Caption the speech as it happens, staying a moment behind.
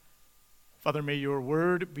Father, may your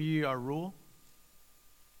word be our rule.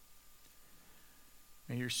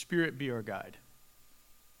 May your spirit be our guide.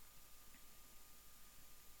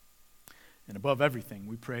 And above everything,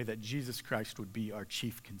 we pray that Jesus Christ would be our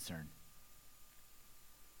chief concern.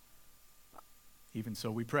 Even so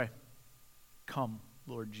we pray. Come,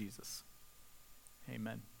 Lord Jesus.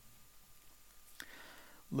 Amen.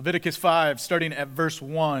 Leviticus 5, starting at verse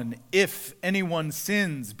 1. If anyone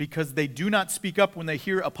sins because they do not speak up when they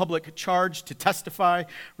hear a public charge to testify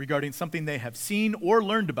regarding something they have seen or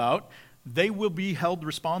learned about, they will be held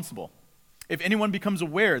responsible. If anyone becomes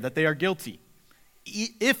aware that they are guilty,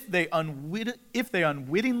 if they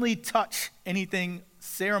unwittingly touch anything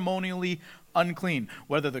ceremonially unclean,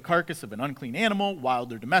 whether the carcass of an unclean animal,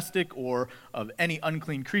 wild or domestic, or of any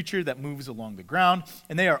unclean creature that moves along the ground,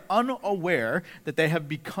 and they are unaware that they have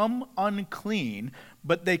become unclean,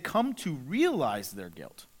 but they come to realize their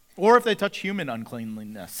guilt, or if they touch human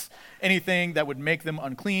uncleanliness, anything that would make them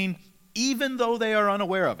unclean, even though they are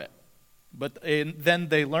unaware of it, but then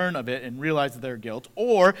they learn of it and realize their guilt,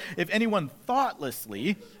 or if anyone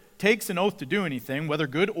thoughtlessly takes an oath to do anything, whether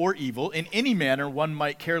good or evil, in any manner one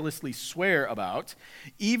might carelessly swear about,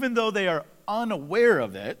 even though they are unaware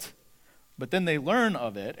of it, but then they learn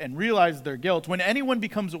of it and realize their guilt. When anyone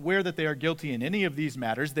becomes aware that they are guilty in any of these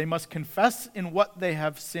matters, they must confess in what they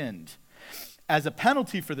have sinned. As a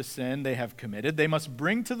penalty for the sin they have committed, they must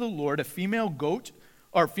bring to the Lord a female goat,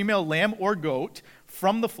 or female lamb or goat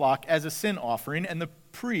from the flock as a sin offering, and the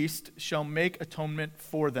priest shall make atonement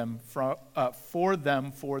for them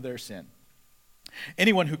for their sin.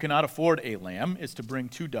 Anyone who cannot afford a lamb is to bring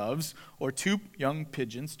 2 doves or 2 young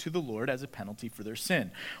pigeons to the Lord as a penalty for their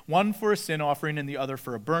sin, one for a sin offering and the other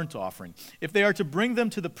for a burnt offering. If they are to bring them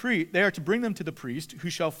to the priest, who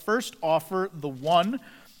shall first offer the one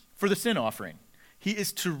for the sin offering. He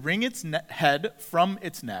is to wring its head from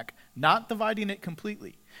its neck, not dividing it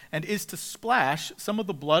completely, and is to splash some of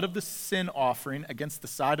the blood of the sin offering against the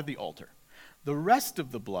side of the altar. The rest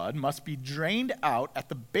of the blood must be drained out at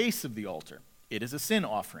the base of the altar. It is a sin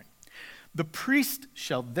offering. The priest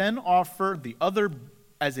shall then offer the other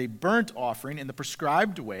as a burnt offering in the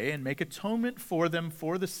prescribed way and make atonement for them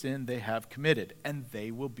for the sin they have committed, and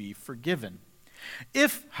they will be forgiven.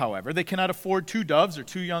 If, however, they cannot afford 2 doves or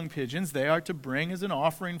 2 young pigeons, they are to bring as an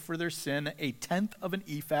offering for their sin 1/10 of an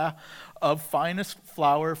ephah of finest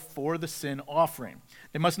flour for the sin offering.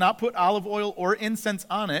 They must not put olive oil or incense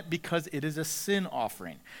on it because it is a sin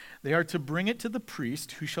offering. They are to bring it to the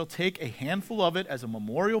priest, who shall take a handful of it as a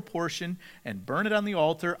memorial portion and burn it on the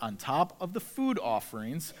altar on top of the food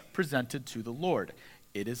offerings presented to the Lord.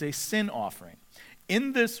 It is a sin offering.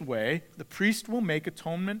 In this way, the priest will make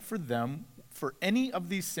atonement for them for any of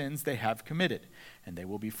these sins they have committed, and they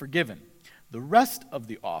will be forgiven. The rest of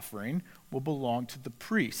the offering will belong to the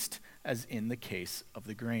priest, as in the case of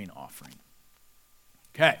the grain offering.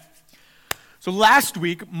 Okay. So last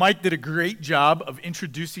week, Mike did a great job of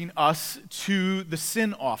introducing us to the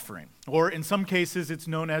sin offering, or in some cases, it's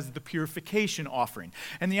known as the purification offering.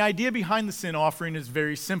 And the idea behind the sin offering is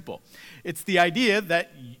very simple. It's the idea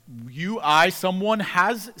that someone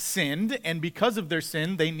has sinned, and because of their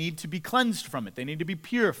sin, they need to be cleansed from it. They need to be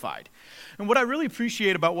purified. And what I really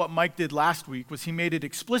appreciate about what Mike did last week was he made it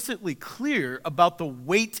explicitly clear about the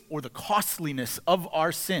weight or the costliness of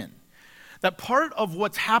our sin. That part of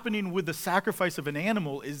what's happening with the sacrifice of an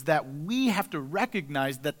animal is that we have to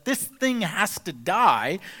recognize that this thing has to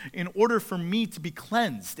die in order for me to be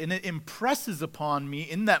cleansed. And it impresses upon me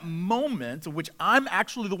in that moment, in which I'm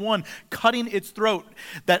actually the one cutting its throat,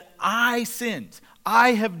 that I sinned.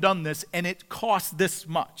 I have done this, and it costs this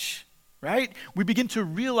much. Right? We begin to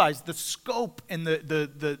realize the scope and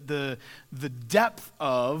the depth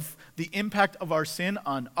of the impact of our sin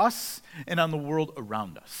on us and on the world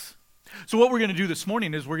around us. So what we're going to do this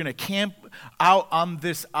morning is we're going to camp out on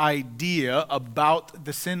this idea about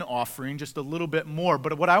the sin offering just a little bit more.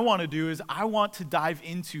 But what I want to do is I want to dive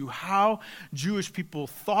into how Jewish people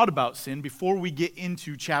thought about sin before we get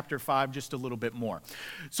into chapter 5 just a little bit more.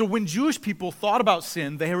 So when Jewish people thought about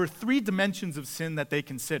sin, there were 3 dimensions of sin that they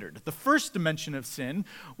considered. The first dimension of sin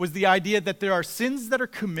was the idea that there are sins that are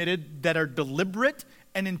committed that are deliberate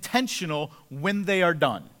and intentional when they are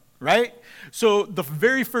done. Right? So the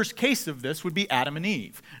very first case of this would be Adam and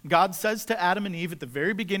Eve. God says to Adam and Eve at the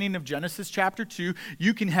very beginning of Genesis chapter 2,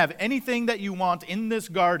 you can have anything that you want in this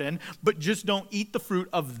garden, but just don't eat the fruit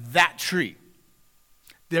of that tree.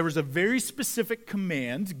 There was a very specific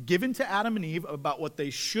command given to Adam and Eve about what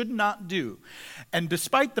they should not do. And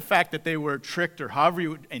despite the fact that they were tricked or however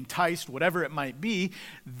you enticed, whatever it might be,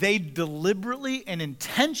 they deliberately and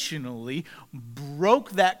intentionally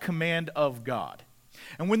broke that command of God.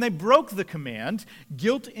 And when they broke the command,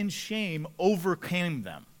 guilt and shame overcame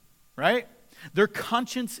them, right? Their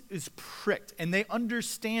conscience is pricked, and they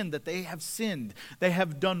understand that they have sinned. They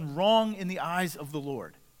have done wrong in the eyes of the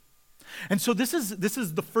Lord. And so this is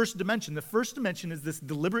the first dimension. The first dimension is this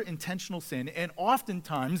deliberate, intentional sin, and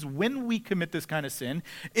oftentimes when we commit this kind of sin,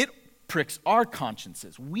 it pricks our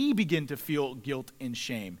consciences. We begin to feel guilt and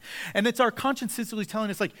shame. And it's our conscience simply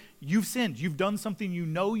telling us, like, you've sinned. You've done something you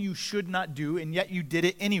know you should not do, and yet you did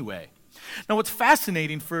it anyway. Now, what's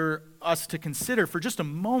fascinating for us to consider for just a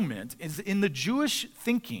moment is in the Jewish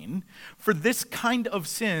thinking, for this kind of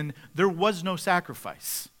sin, there was no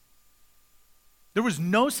sacrifice. There was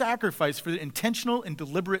no sacrifice for the intentional and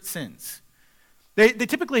deliberate sins. They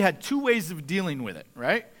typically had two ways of dealing with it,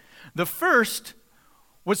 right? The first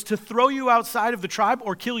was to throw you outside of the tribe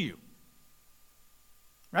or kill you,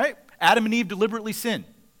 right? Adam and Eve deliberately sinned.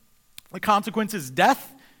 The consequence is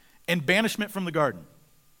death and banishment from the garden.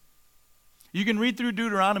 You can read through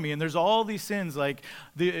Deuteronomy, and there's all these sins like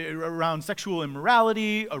around sexual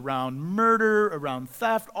immorality, around murder, around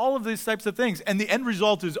theft, all of these types of things. And the end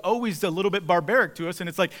result is always a little bit barbaric to us, and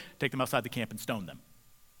it's like, take them outside the camp and stone them.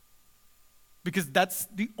 Because that's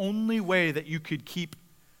the only way that you could keep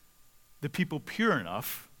the people pure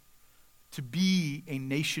enough to be a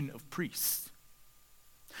nation of priests.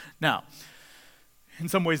 Now, in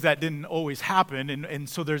some ways that didn't always happen, and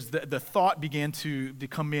so there's the thought began to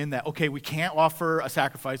come in that, okay, we can't offer a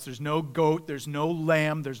sacrifice. There's no goat, there's no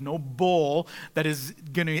lamb, there's no bull that is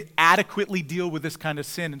going to adequately deal with this kind of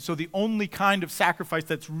sin. And so the only kind of sacrifice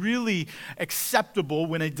that's really acceptable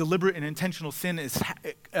when a deliberate and intentional sin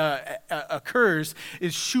occurs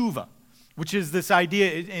is shuva, which is this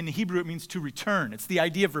idea, in Hebrew it means to return. It's the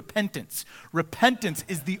idea of repentance. Repentance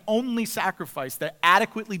is the only sacrifice that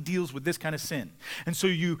adequately deals with this kind of sin. And so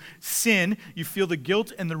you sin, you feel the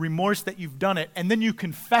guilt and the remorse that you've done it, and then you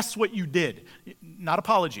confess what you did. Not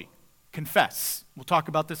apology, confess. We'll talk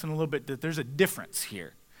about this in a little bit, that there's a difference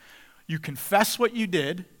here. You confess what you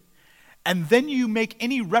did, and then you make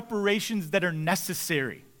any reparations that are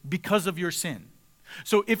necessary because of your sin.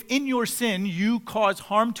 So if in your sin you cause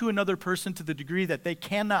harm to another person to the degree that they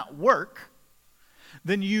cannot work,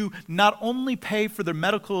 then you not only pay for their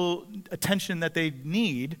medical attention that they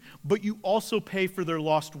need, but you also pay for their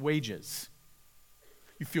lost wages.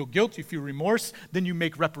 You feel guilt, you feel remorse, then you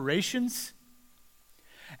make reparations,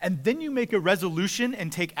 and then you make a resolution and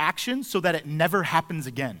take action so that it never happens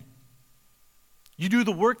again. You do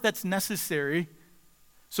the work that's necessary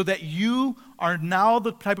so that you are now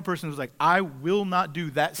the type of person who's like, I will not do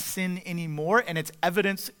that sin anymore, and it's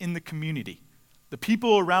evidence in the community. The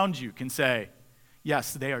people around you can say,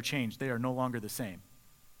 yes, they are changed. They are no longer the same.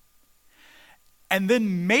 And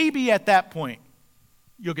then maybe at that point,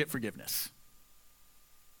 you'll get forgiveness.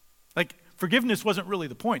 Like, forgiveness wasn't really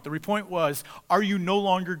the point. The point was, are you no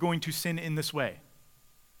longer going to sin in this way?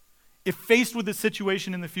 If faced with this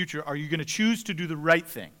situation in the future, are you going to choose to do the right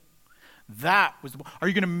thing? That was the, are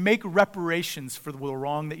you going to make reparations for the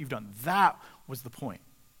wrong that you've done? That was the point.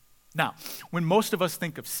 Now, when most of us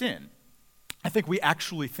think of sin, I think we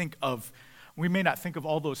actually think of, we may not think of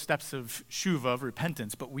all those steps of shuva, of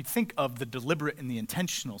repentance, but we think of the deliberate and the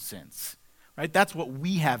intentional sins, right? That's what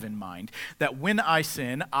we have in mind, that when I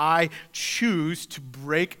sin, I choose to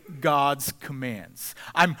break God's commands.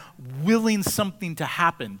 I'm willing something to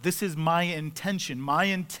happen. This is my intention. My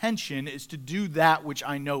intention is to do that which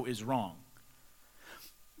I know is wrong.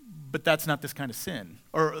 But that's not this kind of sin,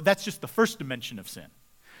 or that's just the first dimension of sin.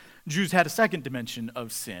 Jews had a second dimension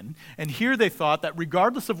of sin, and here they thought that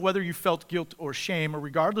regardless of whether you felt guilt or shame, or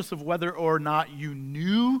regardless of whether or not you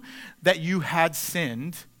knew that you had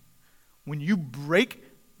sinned, when you break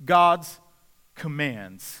God's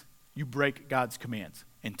commands, you break God's commands,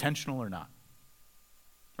 intentional or not,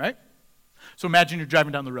 right? So imagine you're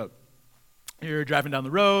driving down the road. You're driving down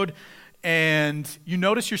the road, and you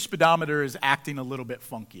notice your speedometer is acting a little bit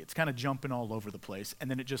funky. It's kind of jumping all over the place,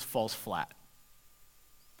 and then it just falls flat.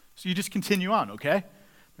 So you just continue on, okay? I'm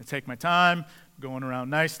going to take my time, going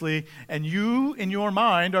around nicely, and you, in your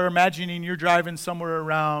mind, are imagining you're driving somewhere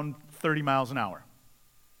around 30 miles an hour,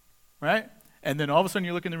 right? And then all of a sudden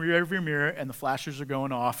you look in the rear view mirror, and the flashers are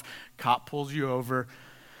going off. Cop pulls you over.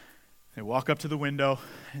 They walk up to the window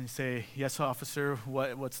and say, yes, officer,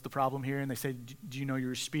 what's the problem here? And they say, do you know you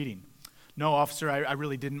were speeding? No, officer, I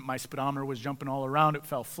really didn't. My speedometer was jumping all around. It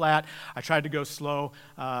fell flat. I tried to go slow.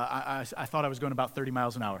 I thought I was going about 30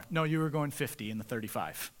 miles an hour. No, you were going 50 in the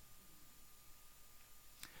 35.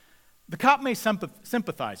 The cop may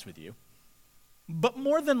sympathize with you, but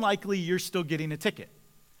more than likely you're still getting a ticket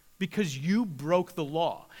because you broke the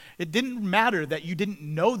law. It didn't matter that you didn't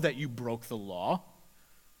know that you broke the law.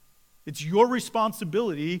 It's your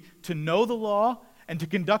responsibility to know the law and to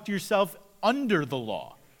conduct yourself under the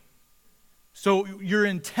law. So your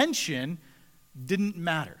intention didn't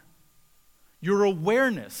matter. Your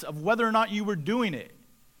awareness of whether or not you were doing it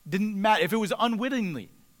didn't matter. If it was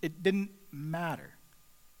unwittingly, it didn't matter.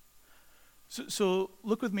 So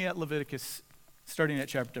look with me at Leviticus, starting at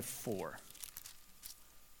chapter 4.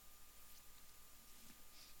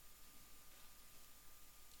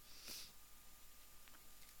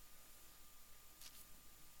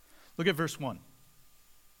 Look at verse 1.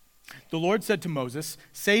 The Lord said to Moses,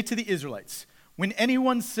 "Say to the Israelites, when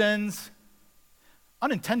anyone sins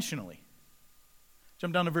unintentionally,"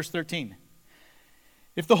 jump down to verse 13.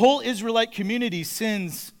 "If the whole Israelite community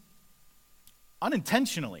sins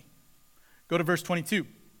unintentionally," go to verse 22.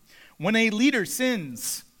 "When a leader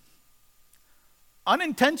sins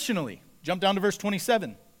unintentionally," jump down to verse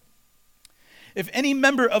 27. "If any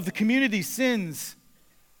member of the community sins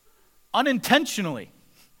unintentionally,"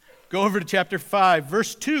 go over to chapter 5,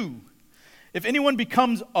 verse 2. "If anyone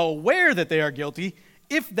becomes aware that they are guilty,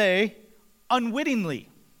 if they unwittingly,"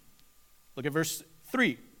 look at verse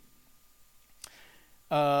 3.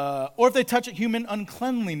 "Or if they touch a human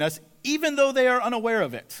uncleanliness, even though they are unaware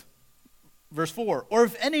of it." Verse 4. "Or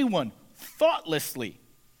if anyone thoughtlessly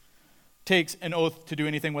takes an oath to do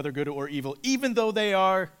anything, whether good or evil, even though they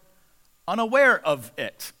are unaware of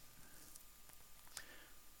it."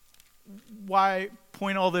 Why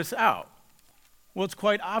point all this out? Well, it's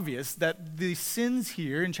quite obvious that the sins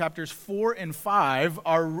here in chapters 4 and 5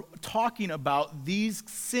 are talking about these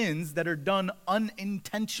sins that are done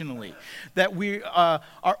unintentionally, that we are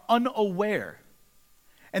unaware.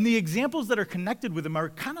 And the examples that are connected with them are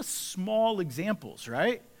kind of small examples,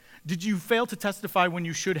 right? Did you fail to testify when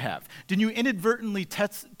you should have? Did you inadvertently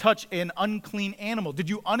touch an unclean animal? Did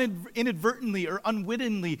you inadvertently or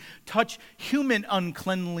unwittingly touch human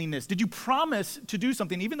uncleanliness? Did you promise to do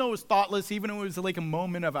something, even though it was thoughtless, even though it was like a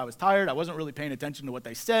moment of I was tired, I wasn't really paying attention to what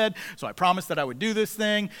they said, so I promised that I would do this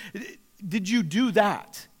thing? Did you do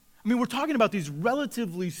that? I mean, we're talking about these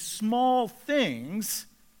relatively small things.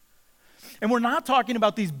 And we're not talking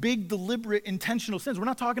about these big, deliberate, intentional sins. We're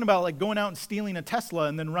not talking about like going out and stealing a Tesla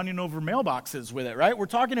and then running over mailboxes with it, right? We're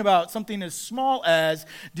talking about something as small as,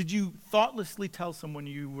 did you thoughtlessly tell someone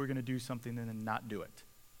you were going to do something and then not do it?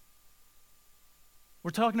 We're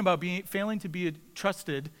talking about failing to be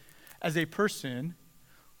trusted as a person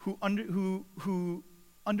who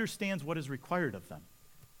understands what is required of them.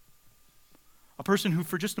 A person who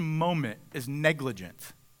for just a moment is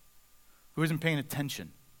negligent, who isn't paying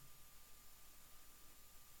attention.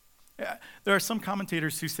 There are some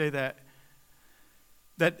commentators who say that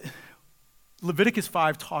Leviticus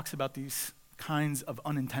 5 talks about these kinds of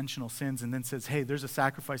unintentional sins and then says, hey, there's a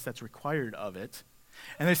sacrifice that's required of it.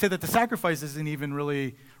 And they say that the sacrifice isn't even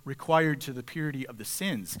really required to the purity of the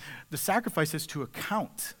sins. The sacrifice is to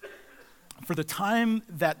account for the time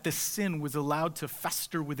that this sin was allowed to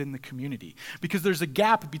fester within the community. Because there's a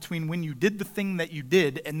gap between when you did the thing that you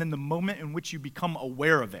did and then the moment in which you become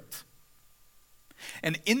aware of it.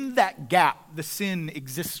 And in that gap, the sin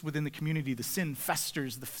exists within the community. The sin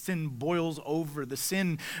festers. The sin boils over. The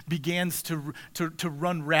sin begins to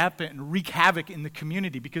run rampant and wreak havoc in the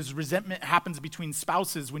community because resentment happens between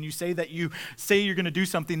spouses when you say that you say you're going to do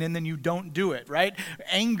something and then you don't do it, right?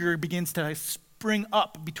 Anger begins to spring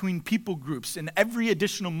up between people groups, and every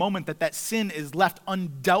additional moment that sin is left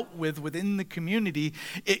undealt with within the community,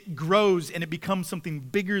 it grows and it becomes something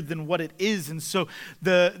bigger than what it is. And so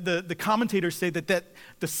the commentators say that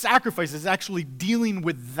the sacrifice is actually dealing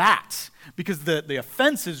with that, because the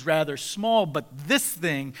offense is rather small, but this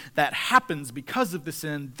thing that happens because of the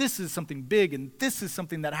sin, this is something big, and this is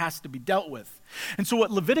something that has to be dealt with. And so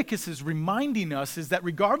what Leviticus is reminding us is that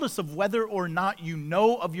regardless of whether or not you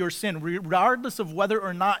know of your sin, regardless of whether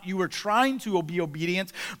or not you were trying to be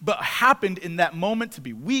obedient, but happened in that moment to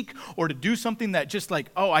be weak or to do something that just like,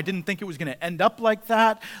 oh, I didn't think it was going to end up like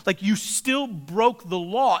that, like you still broke the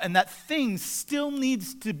law, and that thing still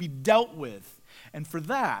needs to be dealt with. And for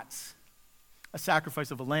that, a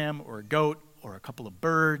sacrifice of a lamb or a goat or a couple of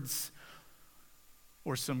birds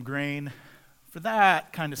or some grain, for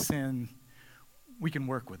that kind of sin, we can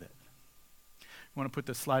work with it. I want to put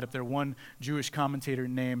this slide up there. One Jewish commentator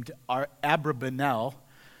named Abravanel,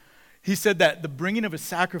 he said that the bringing of a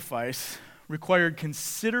sacrifice required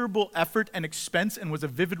considerable effort and expense and was a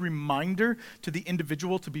vivid reminder to the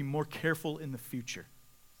individual to be more careful in the future.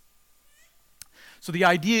 So the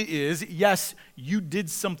idea is, yes, you did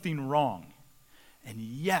something wrong. And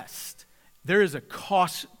yes, there is a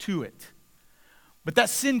cost to it. But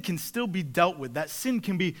that sin can still be dealt with. That sin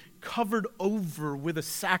can be covered over with a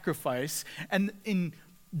sacrifice. And in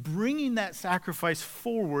bringing that sacrifice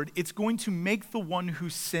forward, it's going to make the one who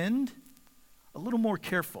sinned a little more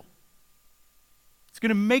careful. It's going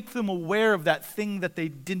to make them aware of that thing that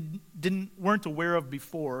they weren't aware of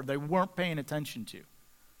before, they weren't paying attention to.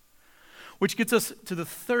 Which gets us to the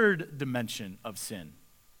third dimension of sin.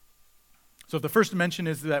 So if the first dimension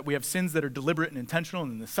is that we have sins that are deliberate and intentional,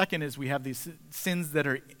 and the second is we have these sins that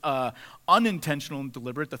are unintentional and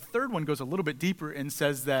deliberate, the third one goes a little bit deeper and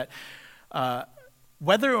says that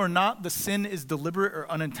whether or not the sin is deliberate or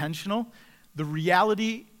unintentional, the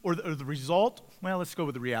reality or the result, well, let's go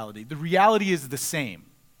with the reality. The reality is the same.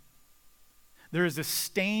 There is a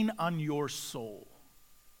stain on your soul.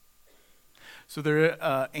 So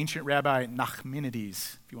the ancient rabbi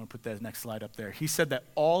Nachmanides, if you want to put that next slide up there, he said that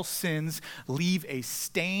all sins leave a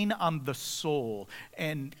stain on the soul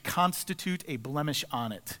and constitute a blemish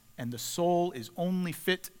on it. And the soul is only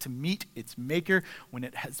fit to meet its maker when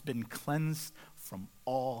it has been cleansed from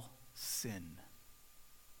all sin.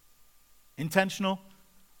 Intentional,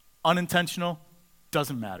 unintentional,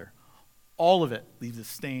 doesn't matter. All of it leaves a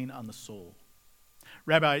stain on the soul.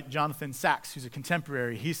 Rabbi Jonathan Sacks, who's a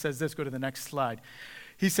contemporary, he says this, go to the next slide.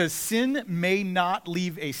 He says, sin may not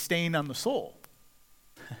leave a stain on the soul.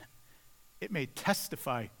 It may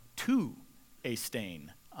testify to a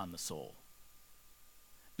stain on the soul.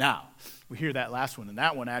 Now, we hear that last one, and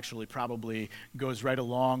that one actually probably goes right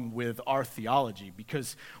along with our theology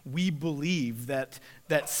because we believe that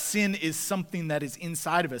sin is something that is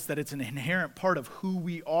inside of us, that it's an inherent part of who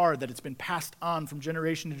we are, that it's been passed on from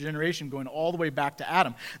generation to generation, going all the way back to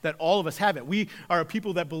Adam, that all of us have it. We are a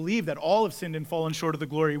people that believe that all have sinned and fallen short of the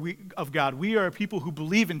glory of God. We are a people who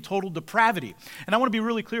believe in total depravity. And I want to be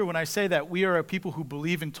really clear when I say that we are a people who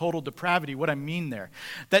believe in total depravity, what I mean there.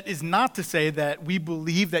 That is not to say that we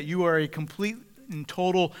believe that you are a complete and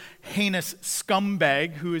total heinous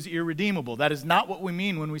scumbag who is irredeemable. That is not what we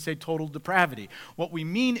mean when we say total depravity. What we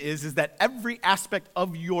mean is that every aspect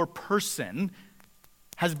of your person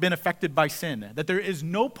has been affected by sin. That there is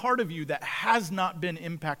no part of you that has not been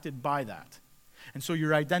impacted by that. And so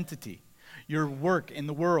your identity, your work in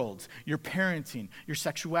the world, your parenting, your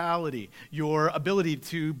sexuality, your ability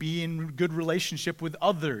to be in good relationship with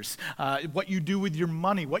others, what you do with your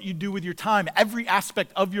money, what you do with your time, every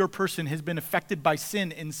aspect of your person has been affected by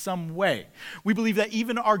sin in some way. We believe that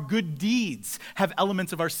even our good deeds have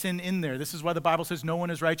elements of our sin in there. This is why the Bible says no one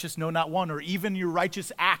is righteous, no, not one, or even your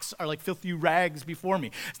righteous acts are like filthy rags before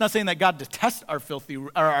me. It's not saying that God detests our filthy,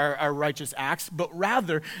 or our righteous acts, but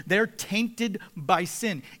rather they're tainted by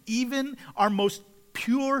sin. Even our most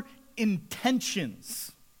pure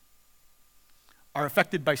intentions are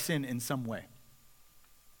affected by sin in some way.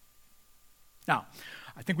 Now,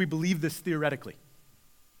 I think we believe this theoretically.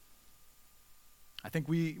 I think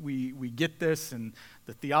we get this, and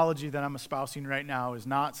the theology that I'm espousing right now is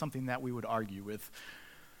not something that we would argue with,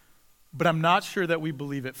 but I'm not sure that we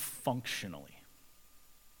believe it functionally,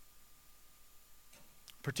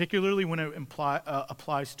 particularly when it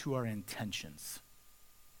applies to our intentions.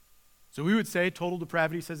 So we would say total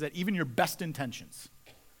depravity says that even your best intentions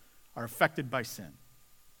are affected by sin.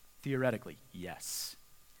 Theoretically, yes.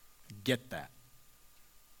 Get that.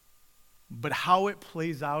 But how it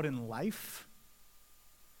plays out in life,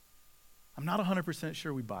 I'm not 100%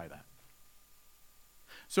 sure we buy that.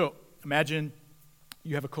 So imagine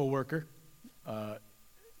you have a coworker,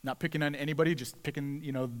 not picking on anybody, just picking,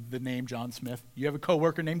 the name John Smith. You have a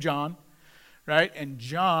coworker named John, right? And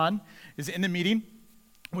John is in the meeting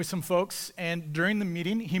with some folks, and during the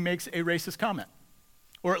meeting, he makes a racist comment,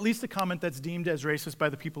 or at least a comment that's deemed as racist by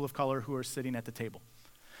the people of color who are sitting at the table.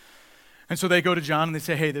 And so they go to John and they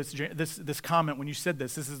say, hey, this comment, when you said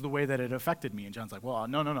this is the way that it affected me. And John's like, well,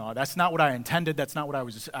 no, that's not what I intended. That's not what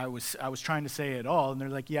I was trying to say at all. And they're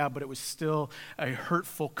like, yeah, but it was still a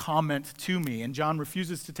hurtful comment to me. And John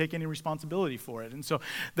refuses to take any responsibility for it. And so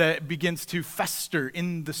that begins to fester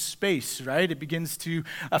in the space, right? It begins to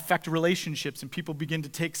affect relationships, and people begin to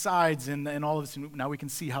take sides and all of this. And now we can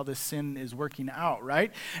see how this sin is working out,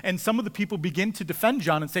 right? And some of the people begin to defend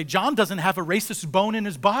John and say, John doesn't have a racist bone in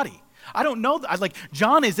his body. I don't know.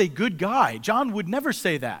 John is a good guy. John would never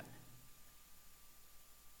say that.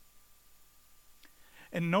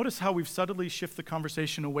 And notice how we've subtly shifted the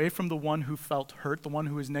conversation away from the one who felt hurt, the one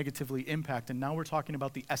who is negatively impacted. Now we're talking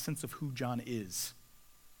about the essence of who John is.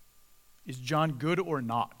 Is John good or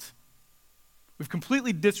not? We've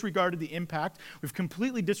completely disregarded the impact. We've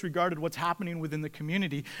completely disregarded what's happening within the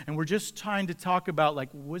community, and we're just trying to talk about,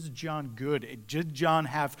 was John good? Did John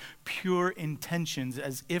have pure intentions,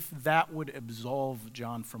 as if that would absolve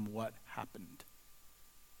John from what happened?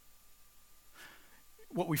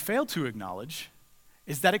 What we fail to acknowledge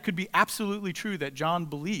is that it could be absolutely true that John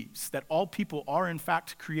believes that all people are in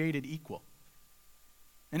fact created equal.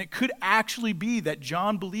 And it could actually be that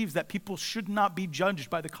John believes that people should not be judged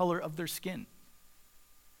by the color of their skin.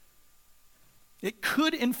 It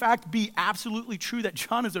could, in fact, be absolutely true that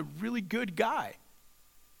John is a really good guy.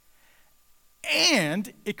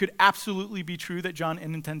 And it could absolutely be true that John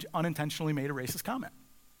unintentionally made a racist comment.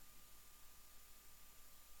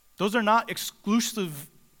 Those are not exclusive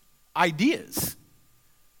ideas.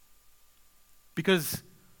 Because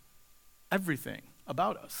everything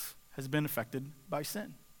about us has been affected by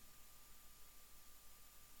sin.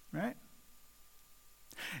 Right?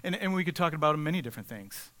 And we could talk about many different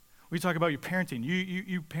things. We talk about your parenting.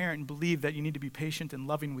 You parent and believe that you need to be patient and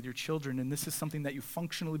loving with your children, and this is something that you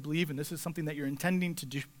functionally believe, and this is something that you're intending to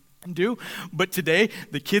do. But today,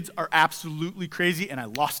 the kids are absolutely crazy, and I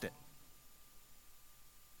lost it.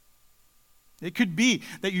 It could be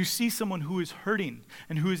that you see someone who is hurting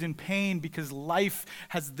and who is in pain because life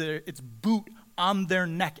has its boot on their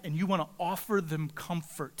neck, and you want to offer them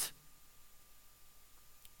comfort.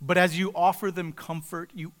 But as you offer them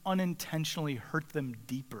comfort, you unintentionally hurt them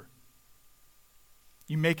deeper.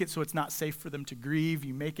 You make it so it's not safe for them to grieve.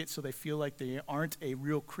 You make it so they feel like they aren't a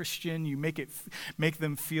real Christian. You make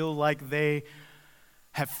them feel like they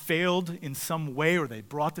have failed in some way, or they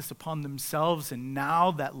brought this upon themselves, and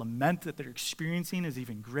now that lament that they're experiencing is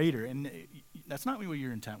even greater. And that's not what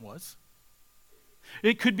your intent was.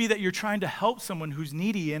 It could be that you're trying to help someone who's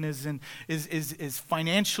needy and is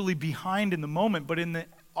financially behind in the moment, but in the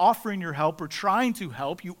offering your help or trying to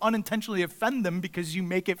help, you unintentionally offend them because you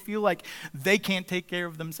make it feel like they can't take care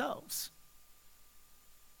of themselves.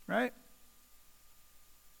 Right?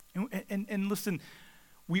 And listen,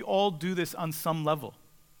 we all do this on some level.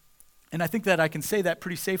 And I think that I can say that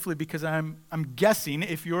pretty safely because I'm guessing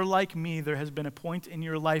if you're like me, there has been a point in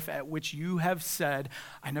your life at which you have said,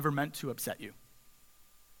 I never meant to upset you.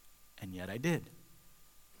 And yet I did.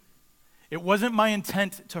 It wasn't my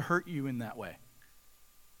intent to hurt you in that way.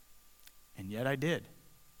 And yet I did.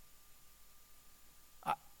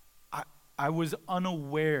 I was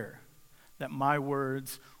unaware that my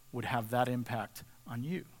words would have that impact on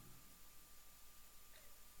you.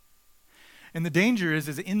 And the danger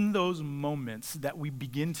is in those moments that we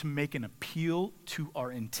begin to make an appeal to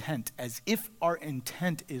our intent, as if our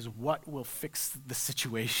intent is what will fix the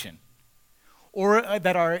situation, or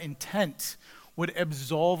that our intent would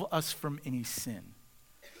absolve us from any sin.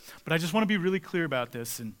 But I just want to be really clear about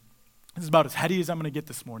this, and this is about as heady as I'm going to get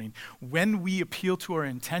this morning. When we appeal to our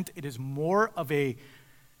intent, it is more of an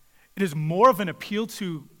appeal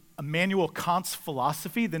to Immanuel Kant's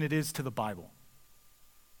philosophy than it is to the Bible.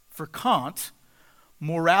 For Kant,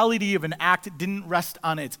 morality of an act didn't rest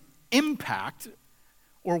on its impact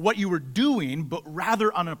or what you were doing, but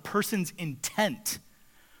rather on a person's intent.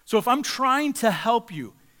 So if I'm trying to help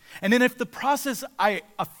you, and then if the process I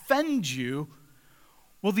offend you,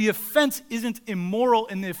 well, the offense isn't immoral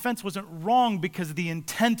and the offense wasn't wrong because the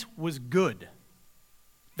intent was good.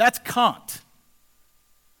 That's Kant.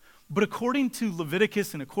 But according to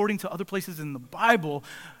Leviticus and according to other places in the Bible,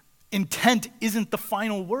 intent isn't the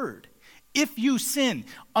final word. If you sin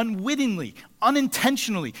unwittingly,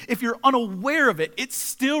 unintentionally, if you're unaware of it, it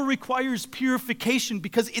still requires purification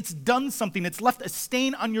because it's done something. It's left a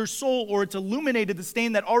stain on your soul, or it's illuminated the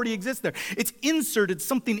stain that already exists there. It's inserted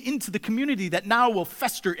something into the community that now will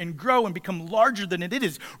fester and grow and become larger than it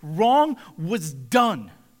is. Wrong was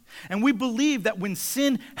done. And we believe that when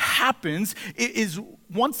sin happens, it is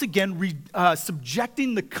once again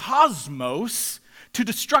subjecting the cosmos to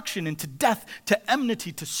destruction and to death, to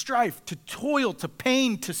enmity, to strife, to toil, to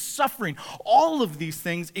pain, to suffering. All of these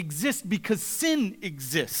things exist because sin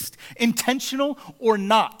exists, intentional or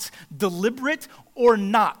not, deliberate or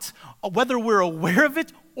not, whether we're aware of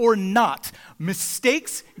it or not.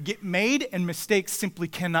 Mistakes get made, and mistakes simply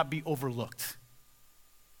cannot be overlooked.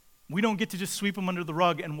 We don't get to just sweep them under the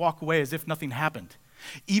rug and walk away as if nothing happened.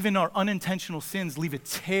 Even our unintentional sins leave a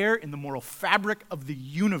tear in the moral fabric of the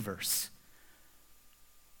universe.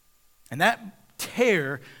 And that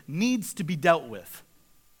tear needs to be dealt with.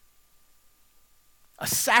 A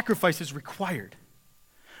sacrifice is required.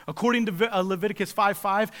 According to Leviticus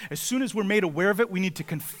 5:5, as soon as we're made aware of it, we need to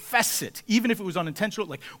confess it, even if it was unintentional.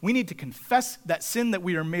 Like, we need to confess that sin that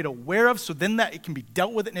we are made aware of, so then that it can be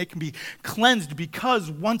dealt with and it can be cleansed,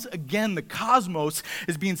 because once again, the cosmos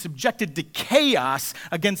is being subjected to chaos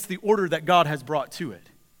against the order that God has brought to it.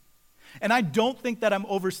 And I don't think that I'm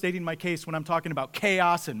overstating my case when I'm talking about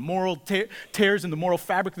chaos and moral tears in the moral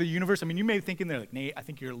fabric of the universe. I mean, you may be thinking there, like, Nate, I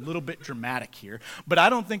think you're a little bit dramatic here. But I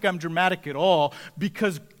don't think I'm dramatic at all,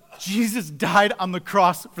 because Jesus died on the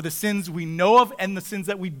cross for the sins we know of and the sins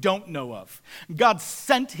that we don't know of. God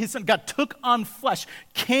sent his son. God took on flesh,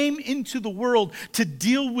 came into the world to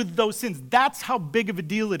deal with those sins. That's how big of a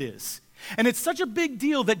deal it is. And it's such a big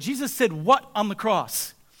deal that Jesus said what on the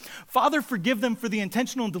cross? Father, forgive them for the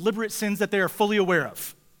intentional and deliberate sins that they are fully aware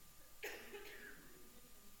of.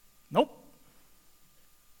 Nope.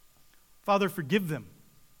 Father, forgive them.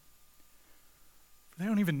 They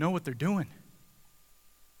don't even know what they're doing.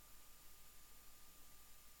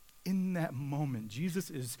 In that moment,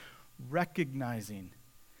 Jesus is recognizing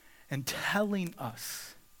and telling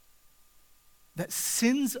us that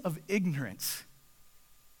sins of ignorance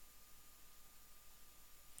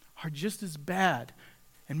are just as bad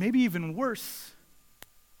and maybe even worse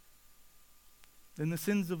than the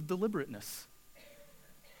sins of deliberateness.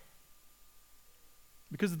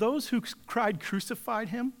 Because those who cried, crucified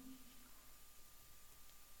him,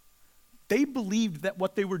 they believed that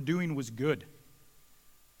what they were doing was good.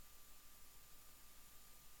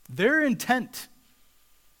 Their intent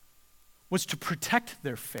was to protect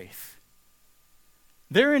their faith.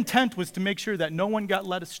 Their intent was to make sure that no one got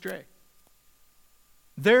led astray.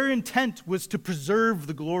 Their intent was to preserve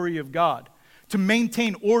the glory of God, to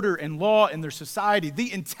maintain order and law in their society.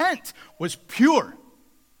 The intent was pure.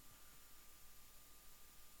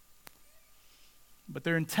 But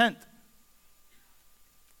the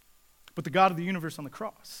God of the universe on the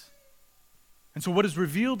cross. And so what is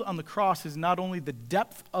revealed on the cross is not only the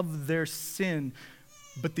depth of their sin,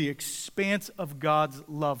 but the expanse of God's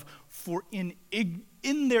love. For in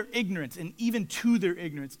their ignorance, and even to their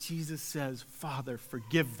ignorance, Jesus says, Father,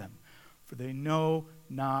 forgive them, for they know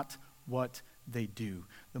not what they do.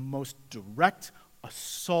 The most direct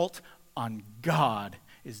assault on God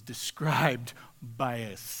is described by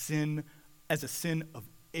as a sin of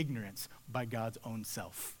ignorance by God's own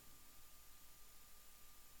self.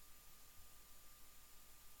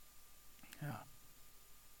 Yeah.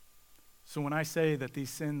 So when I say that these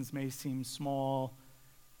sins may seem small,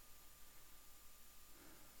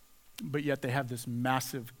 but yet they have this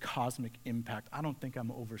massive cosmic impact, I don't think I'm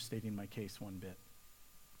overstating my case one bit.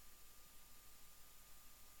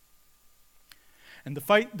 And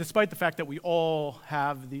despite the fact that we all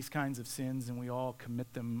have these kinds of sins and we all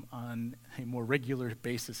commit them on a more regular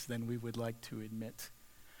basis than we would like to admit,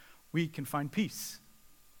 we can find peace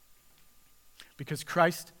because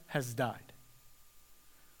Christ has died.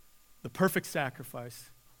 The perfect sacrifice,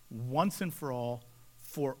 once and for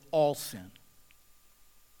all sin.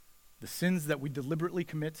 The sins that we deliberately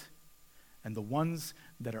commit and the ones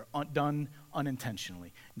that are done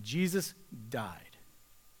unintentionally. Jesus died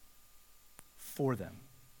for them.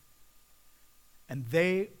 And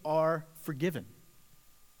they are forgiven.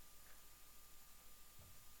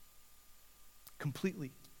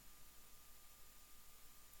 Completely.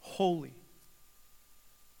 Wholly.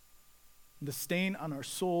 The stain on our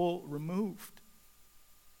soul removed.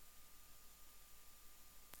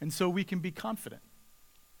 And so we can be confident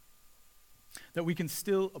that we can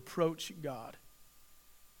still approach God.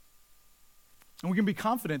 And we can be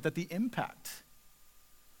confident that the impact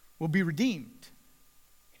will be redeemed.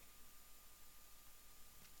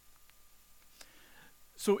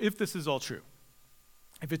 So if this is all true,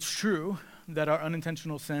 if it's true that our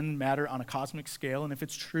unintentional sin matter on a cosmic scale, and if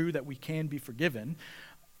it's true that we can be forgiven,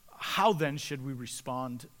 how then should we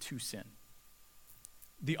respond to sin?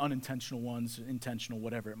 The unintentional ones, intentional,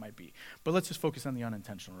 whatever it might be. But let's just focus on the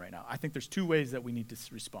unintentional right now. I think there's two ways that we need to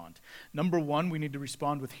respond. Number one, we need to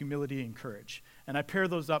respond with humility and courage. And I pair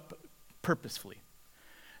those up purposefully.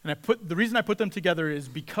 And the reason I put them together is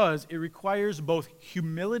because it requires both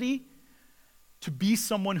humility to be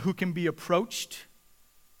someone who can be approached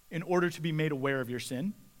in order to be made aware of your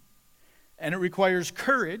sin. And it requires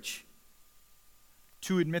courage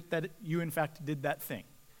to admit that you, in fact, did that thing.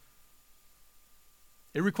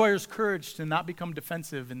 It requires courage to not become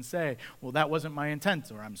defensive and say, well, that wasn't my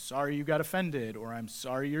intent, or I'm sorry you got offended, or I'm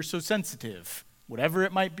sorry you're so sensitive. Whatever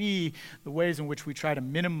it might be, the ways in which we try to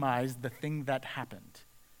minimize the thing that happened.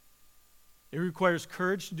 It requires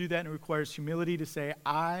courage to do that, and it requires humility to say,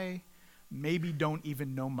 I maybe don't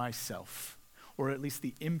even know myself, or at least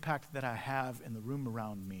the impact that I have in the room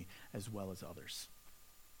around me as well as others.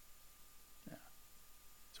 Yeah.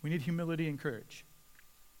 So we need humility and courage.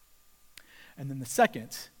 And then the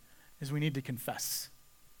second is we need to confess.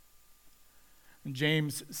 And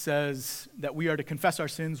James says that we are to confess our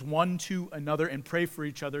sins one to another and pray for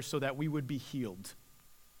each other so that we would be healed.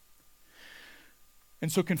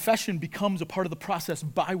 And so confession becomes a part of the process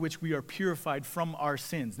by which we are purified from our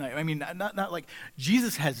sins. Now, I mean, not like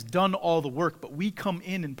Jesus has done all the work, but we come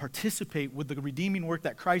in and participate with the redeeming work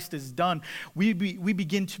that Christ has done. We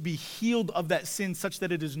begin to be healed of that sin such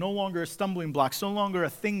that it is no longer a stumbling block, no longer a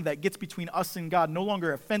thing that gets between us and God, no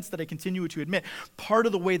longer a fence that I continue to admit. Part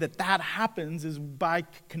of the way that happens is by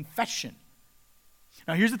confession.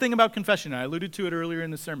 Now, here's the thing about confession. I alluded to it earlier in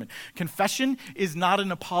the sermon. Confession is not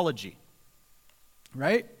an apology.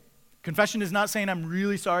 Right? Confession is not saying, I'm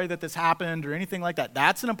really sorry that this happened or anything like that.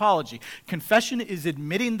 That's an apology. Confession is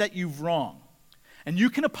admitting that you've wrong. And you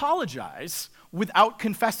can apologize without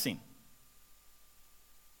confessing.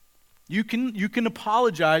 You can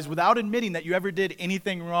apologize without admitting that you ever did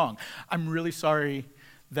anything wrong. I'm really sorry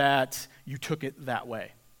that you took it that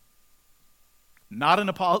way. Not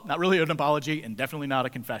really an apology, and definitely not a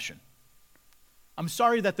confession. I'm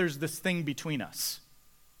sorry that there's this thing between us.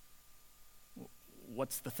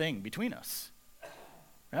 What's the thing between us?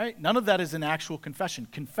 Right? None of that is an actual confession.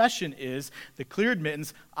 Confession is the clear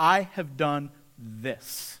admittance, I have done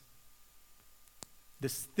this.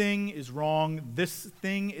 This thing is wrong. This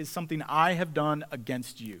thing is something I have done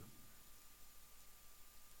against you.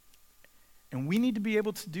 And we need to be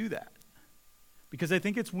able to do that. Because I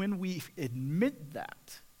think it's when we admit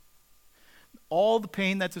that, all the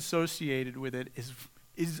pain that's associated with it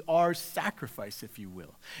is our sacrifice, if you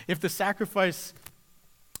will. If the sacrifice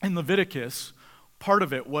in Leviticus, part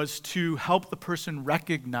of it was to help the person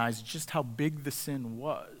recognize just how big the sin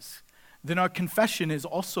was, then our confession is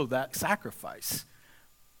also that sacrifice.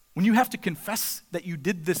 When you have to confess that you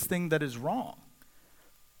did this thing that is wrong,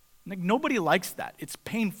 like nobody likes that. It's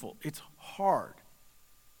painful. It's hard.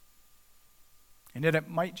 And yet it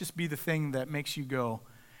might just be the thing that makes you go,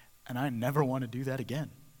 and I never want to do that again.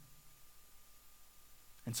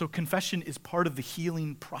 And so confession is part of the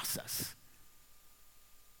healing process.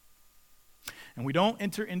 And we don't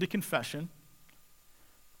enter into confession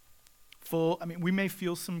we may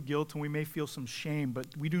feel some guilt and we may feel some shame,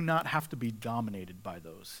 but we do not have to be dominated by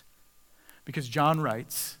those. Because John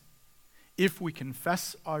writes, if we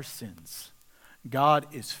confess our sins, God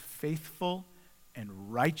is faithful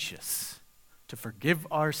and righteous to forgive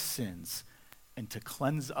our sins and to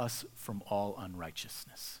cleanse us from all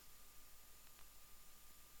unrighteousness.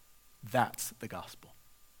 That's the gospel.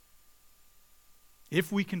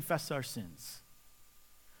 If we confess our sins,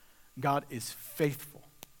 God is faithful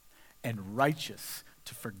and righteous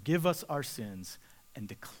to forgive us our sins and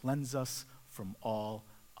to cleanse us from all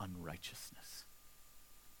unrighteousness.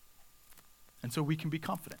 And so we can be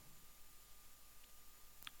confident.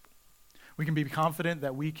 We can be confident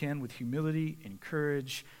that we can, with humility and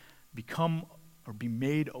courage, become or be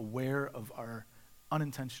made aware of our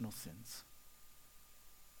unintentional sins.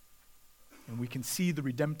 And we can see the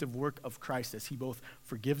redemptive work of Christ as he both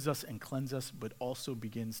forgives us and cleanses us, but also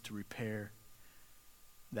begins to repair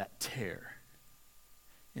that tear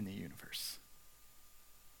in the universe.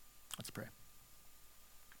 Let's pray.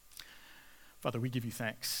 Father, we give you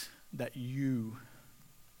thanks that you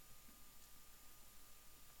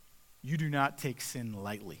do not take sin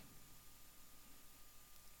lightly,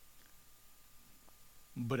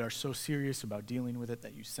 but are so serious about dealing with it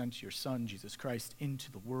that you sent your Son, Jesus Christ,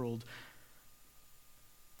 into the world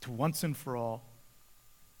to once and for all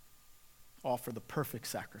offer the perfect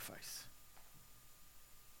sacrifice,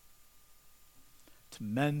 to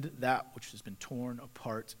mend that which has been torn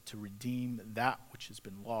apart, to redeem that which has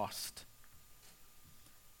been lost,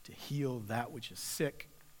 to heal that which is sick,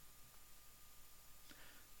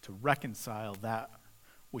 to reconcile that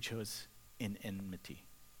which was in enmity.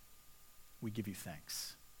 We give you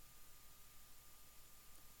thanks.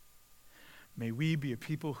 May we be a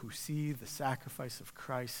people who see the sacrifice of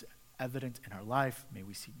Christ evident in our life. May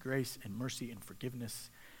we see grace and mercy and forgiveness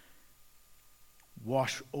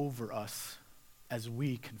wash over us as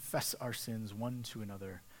we confess our sins one to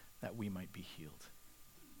another, that we might be healed.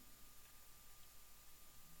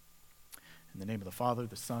 In the name of the Father,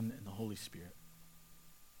 the Son, and the Holy Spirit.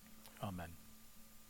 Amen.